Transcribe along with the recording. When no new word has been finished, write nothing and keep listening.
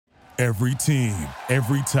Every team,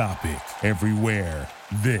 every topic, everywhere.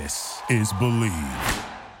 This is Believe.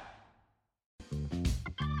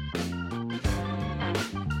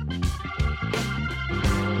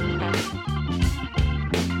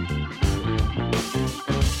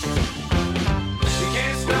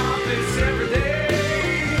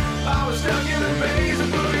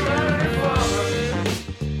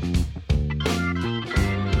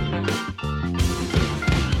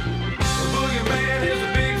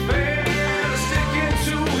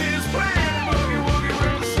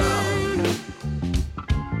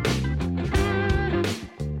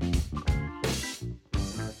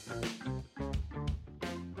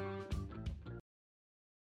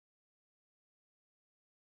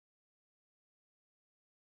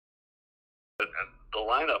 The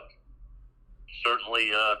lineup certainly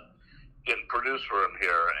getting produced for him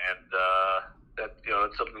here, and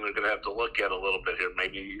that's something they're going to have to look at a little bit here.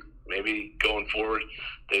 Maybe going forward,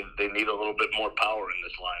 they need a little bit more power in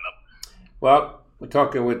this lineup. Well, we're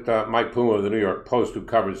talking with Mike Puma of the New York Post, who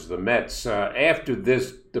covers the Mets. After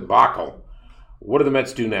this debacle, what do the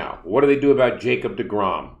Mets do now? What do they do about Jacob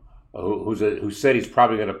deGrom, who said he's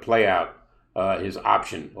probably going to play out his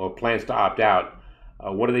option or plans to opt out?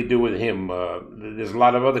 What do they do with him? There's a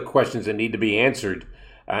lot of other questions that need to be answered.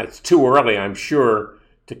 It's too early, I'm sure,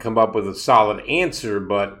 to come up with a solid answer,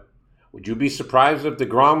 but would you be surprised if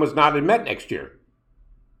deGrom was not in Met next year?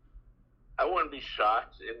 I wouldn't be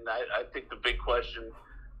shocked, and I think the big question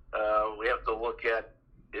we have to look at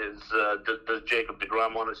is does Jacob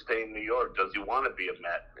deGrom want to stay in New York? Does he want to be a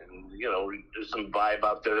Met? And, there's some vibe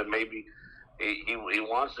out there that maybe he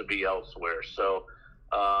wants to be elsewhere. So,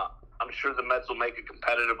 I'm sure the Mets will make a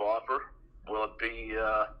competitive offer. Will it be,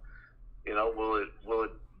 will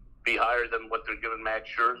it be higher than what they're giving Max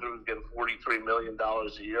Scherzer, who's getting $43 million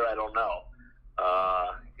a year? I don't know.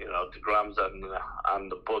 deGrom's on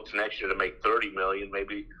the books next year to make $30 million.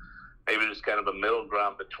 Maybe there's kind of a middle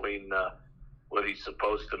ground between what he's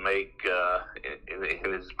supposed to make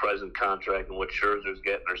in his present contract and what Scherzer's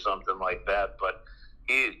getting, or something like that. But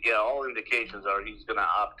all indications are he's going to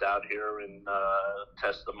opt out here and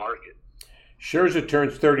test the market. Scherzer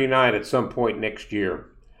turns 39 at some point next year.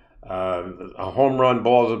 Home run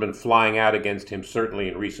balls have been flying out against him, certainly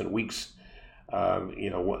in recent weeks.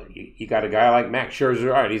 You got a guy like Max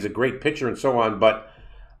Scherzer. All right, he's a great pitcher and so on, but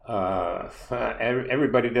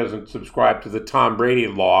everybody doesn't subscribe to the Tom Brady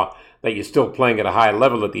law that you're still playing at a high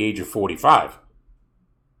level at the age of 45.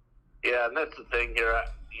 Yeah, and that's the thing here.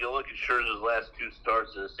 You look at Scherzer's last two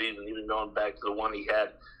starts of the season, even going back to the one he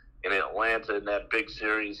had in Atlanta in that big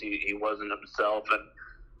series, he wasn't himself, and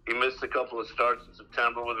he missed a couple of starts in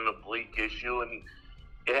September with an oblique issue, and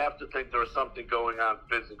you have to think there was something going on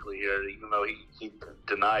physically here, even though he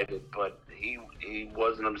denied it, but he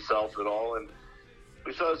wasn't himself at all. And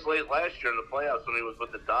we saw this late last year in the playoffs when he was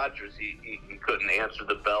with the Dodgers. He couldn't answer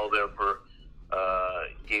the bell there for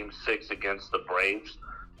Game 6 against the Braves.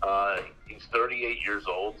 He's 38 years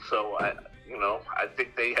old, so I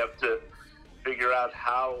think they have to figure out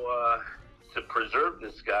how to preserve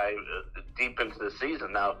this guy deep into the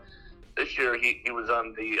season. Now, this year he was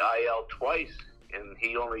on the IL twice, and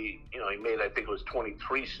he only, he made, I think it was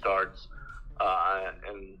 23 starts,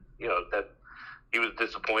 and that he was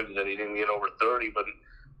disappointed that he didn't get over 30. But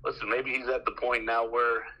listen, maybe he's at the point now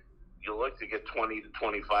where you look to get 20 to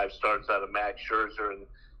 25 starts out of Max Scherzer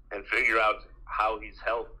and figure out how he's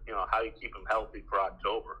how you keep him healthy for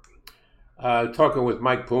October. Talking with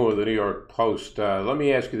Mike Puma of the New York Post, let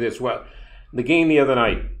me ask you this. Well, the game the other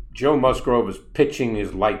night, Joe Musgrove is pitching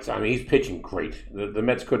his lights. I mean, he's pitching great. The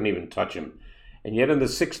Mets couldn't even touch him. And yet in the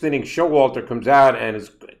sixth inning, Showalter comes out and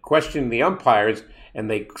is questioning the umpires, and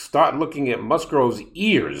they start looking at Musgrove's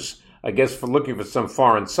ears, I guess, for looking for some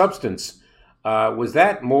foreign substance. Was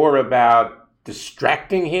that more about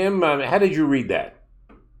distracting him? I mean, how did you read that?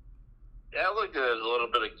 Yeah, I looked at it as a little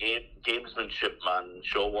bit of gamesmanship on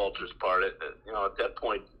Showalter's part. At that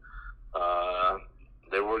point,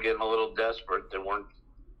 they were getting a little desperate. They weren't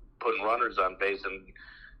putting runners on base, and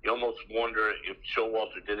you almost wonder if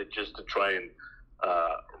Showalter did it just to try and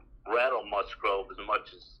rattle Musgrove as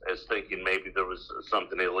much as thinking maybe there was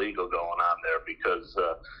something illegal going on there, because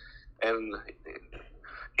and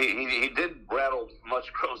he did rattle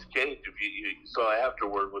Musgrove's cage, if you saw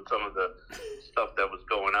afterward, with some of the stuff that was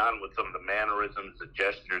going on, with some of the mannerisms, the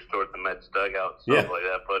gestures toward the Mets dugout, stuff like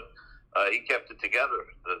that. But he kept it together.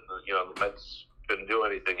 The Mets couldn't do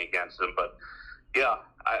anything against him. But yeah,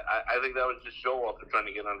 I think that was just Showalter trying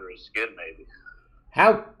to get under his skin, maybe.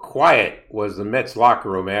 How quiet was the Mets locker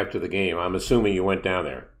room after the game? I'm assuming you went down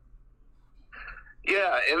there.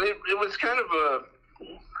 Yeah, and it was kind of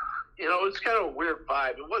it's kind of a weird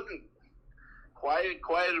vibe. It wasn't quiet.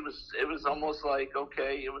 It was almost like,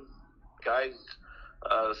 okay, it was guys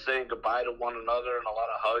saying goodbye to one another and a lot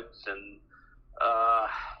of hugs. And,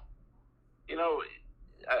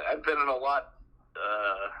 I've been in a lot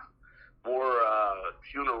more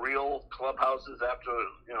funereal clubhouses after,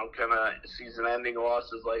 kind of season-ending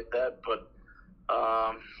losses like that. But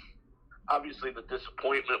obviously the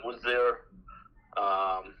disappointment was there.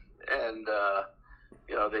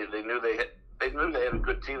 They knew they had a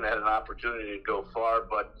good team that had an opportunity to go far,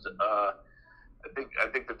 but I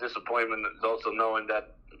think the disappointment is also knowing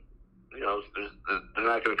that they're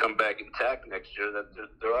not going to come back intact next year. That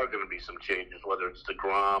there are going to be some changes, whether it's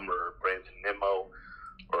DeGrom or Brandon Nimmo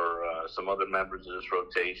or some other members of this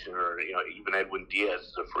rotation, or even Edwin Diaz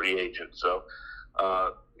is a free agent. So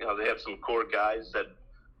they have some core guys that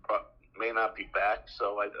may not be back.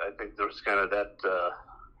 So I think there's kind of that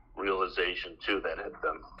realization too that hit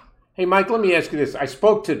them. Hey, Mike, let me ask you this. I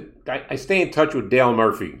stay in touch with Dale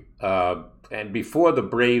Murphy, and before the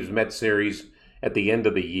Braves-Mets series at the end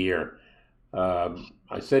of the year,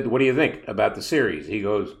 I said, what do you think about the series? He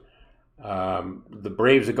goes, the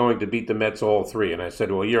Braves are going to beat the Mets all three. And I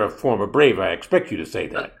said, well, you're a former Brave. I expect you to say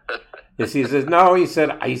that. He says, no, he says,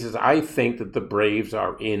 I think that the Braves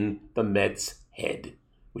are in the Mets' head.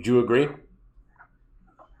 Would you agree?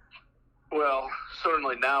 Well,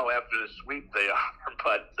 certainly now after the sweep they are,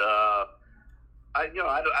 but I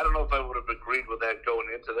don't know if I would have agreed with that going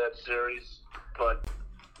into that series. But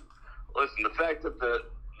listen, the fact that the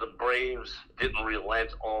Braves didn't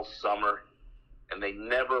relent all summer and they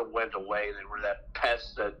never went away, they were that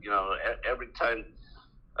pest that every time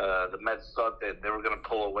the Mets thought that they were going to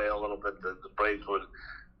pull away a little bit, the Braves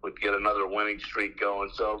would get another winning streak going.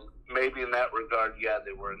 So maybe in that regard, yeah,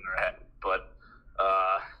 they were in their head, but.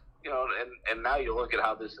 And now you look at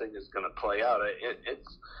how this thing is going to play out.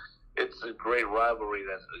 It's a great rivalry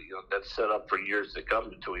that's set up for years to come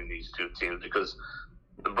between these two teams, because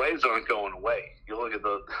the Braves aren't going away. You look at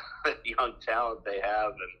the young talent they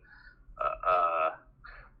have,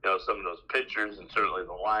 and some of those pitchers, and certainly the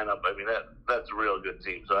lineup. I mean, that's a real good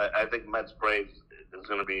team. So I think Mets Braves is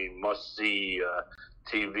going to be must see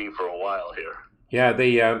TV for a while here. Yeah,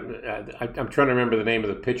 I'm trying to remember the name of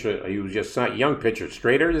the pitcher. He was just signed, young pitcher,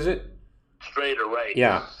 Strader, is it? Strader, right?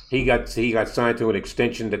 Yeah, he got signed to an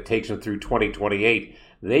extension that takes him through 2028.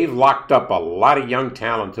 They've locked up a lot of young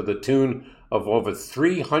talent to the tune of over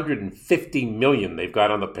 $350 million they've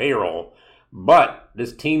got on the payroll. But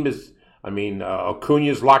this team is,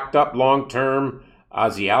 Acuna's locked up long term.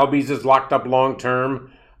 Ozzie Albies is locked up long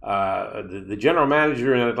term. The general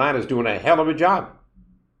manager in Atlanta is doing a hell of a job.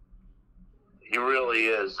 He really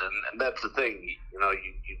is, and that's the thing.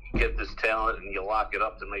 You get this talent and you lock it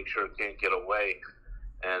up to make sure it can't get away.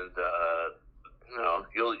 And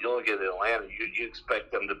you look at Atlanta. You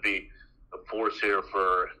expect them to be a force here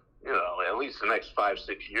for at least the next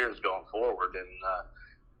 5-6 years going forward, and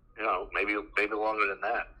maybe longer than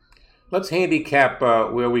that. Let's handicap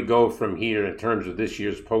where we go from here in terms of this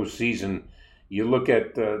year's postseason. You look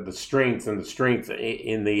at the strength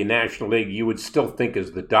in the National League. You would still think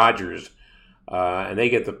as the Dodgers. And they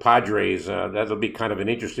get the Padres. That'll be kind of an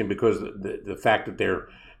interesting, because the fact that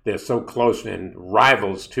they're so close and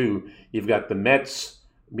rivals too. You've got the Mets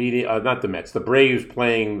the Braves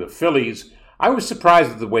playing the Phillies. I was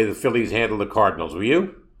surprised at the way the Phillies handled the Cardinals. Were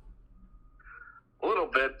you? A little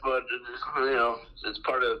bit, but it's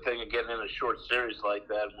part of the thing of getting in a short series like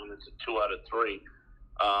that when it's a 2 out of 3.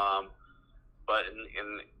 But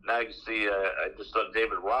now you see, I just thought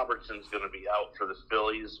David Robertson's going to be out for the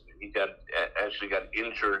Phillies. He actually got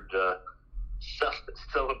injured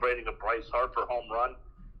celebrating a Bryce Harper home run,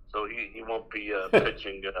 so he won't be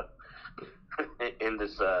pitching in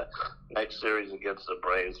this next series against the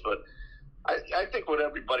Braves. But I think what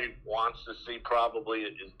everybody wants to see probably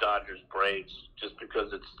is Dodgers Braves, just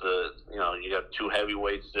because it's you have two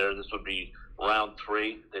heavyweights there. This would be round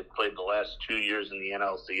 3. They've played the last 2 years in the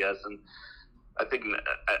NLCS, and I think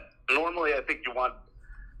normally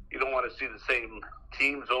you don't want to see the same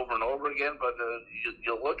teams over and over again, but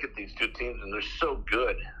you look at these two teams and they're so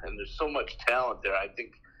good and there's so much talent there. I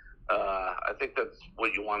think that's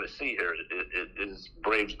what you want to see here is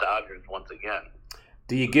Braves Dodgers once again.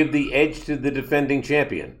 Do you give the edge to the defending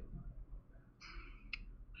champion?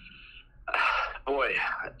 Boy,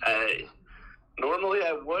 normally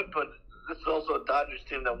I would, but this is also a Dodgers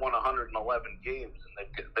team that won 111 games, and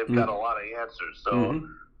they've got a lot of answers. So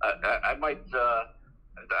I might,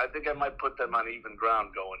 I think I might put them on even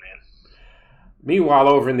ground going in. Meanwhile,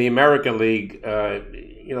 over in the American League,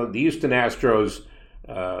 the Houston Astros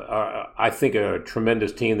are, I think, a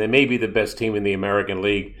tremendous team. They may be the best team in the American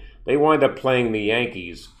League. They wind up playing the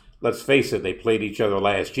Yankees. Let's face it, they played each other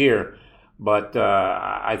last year. But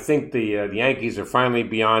I think the Yankees are finally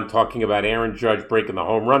beyond talking about Aaron Judge breaking the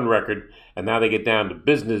home run record, and now they get down to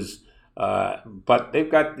business. But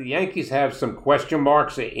the Yankees have some question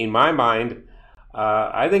marks in my mind.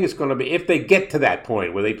 I think it's going to be, if they get to that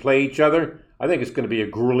point where they play each other, I think it's going to be a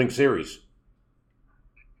grueling series.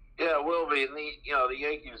 Yeah, it will be. And the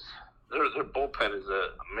Yankees, their bullpen is a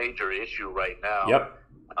major issue right now. Yep.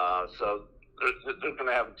 So they're going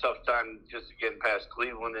to have a tough time just getting past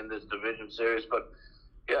Cleveland in this division series. But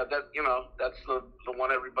yeah, that's the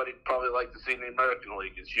one everybody probably like to see in the American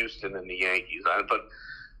League is Houston and the Yankees. But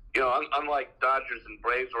unlike Dodgers and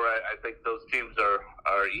Braves, where I think those teams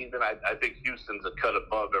are even, I think Houston's a cut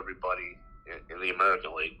above everybody in the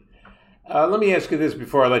American League. Let me ask you this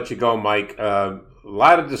before I let you go, Mike. A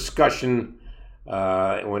lot of discussion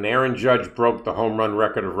when Aaron Judge broke the home run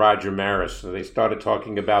record of Roger Maris. So they started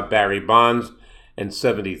talking about Barry Bonds and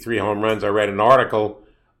 73 home runs. I read an article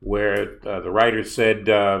where the writer said,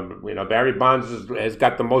 Barry Bonds has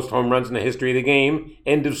got the most home runs in the history of the game.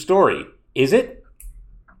 End of story. Is it?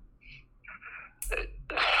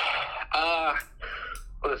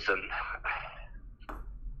 Listen,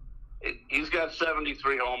 he's got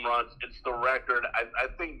 73 home runs. It's the record. I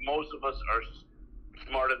think most of us are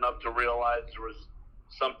smart enough to realize there was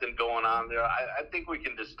something going on there. I think we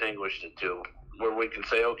can distinguish the two, where we can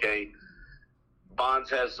say, okay, Bonds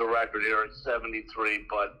has the record here at 73,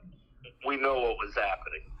 but we know what was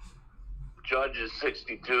happening. Judge is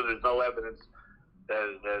 62. There's no evidence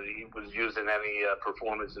that he was using any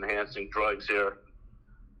performance-enhancing drugs here.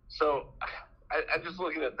 So I just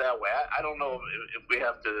look at it that way. I don't know if we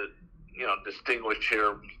have to, distinguish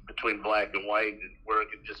here between black and white, where it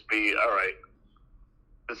could just be, all right,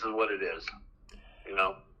 this is what it is,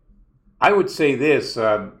 I would say this.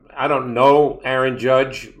 I don't know Aaron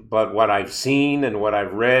Judge, but what I've seen and what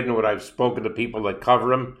I've read and what I've spoken to people that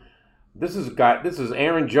cover him, this is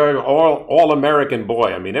Aaron Judge, all-American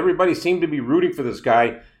boy. I mean, everybody seemed to be rooting for this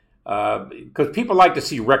guy because people like to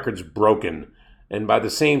see records broken. And by the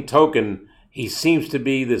same token, he seems to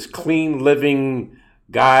be this clean living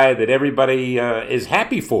guy that everybody is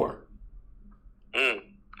happy for.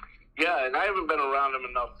 Yeah, and I haven't been around him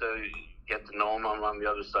enough to get to know him. I'm on the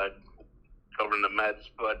other side covering the Mets,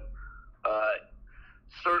 but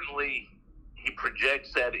certainly he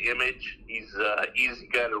projects that image. He's an easy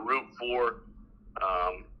guy to root for,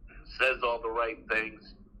 says all the right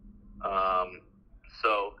things.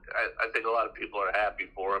 So I think a lot of people are happy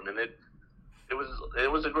for him, and it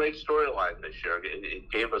was a great storyline this year. It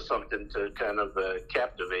gave us something to kind of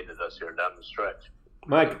captivated us here down the stretch.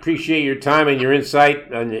 Mike, appreciate your time and your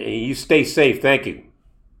insight, and you stay safe. Thank you.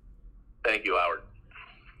 Thank you, Howard.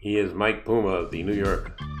 He is Mike Puma of the New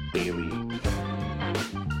York Daily.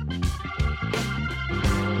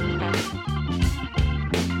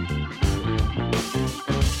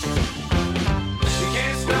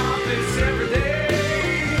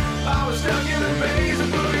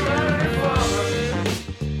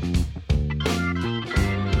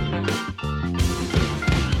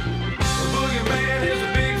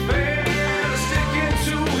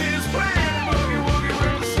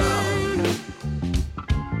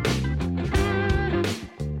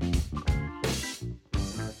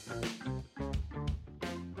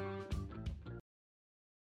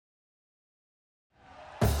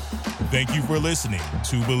 Thank you for listening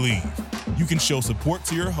to Believe. You can show support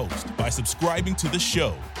to your host by subscribing to the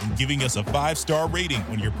show and giving us a 5-star rating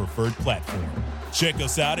on your preferred platform. Check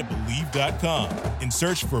us out at Believe.com and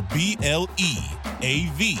search for BLEAV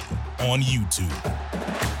on YouTube.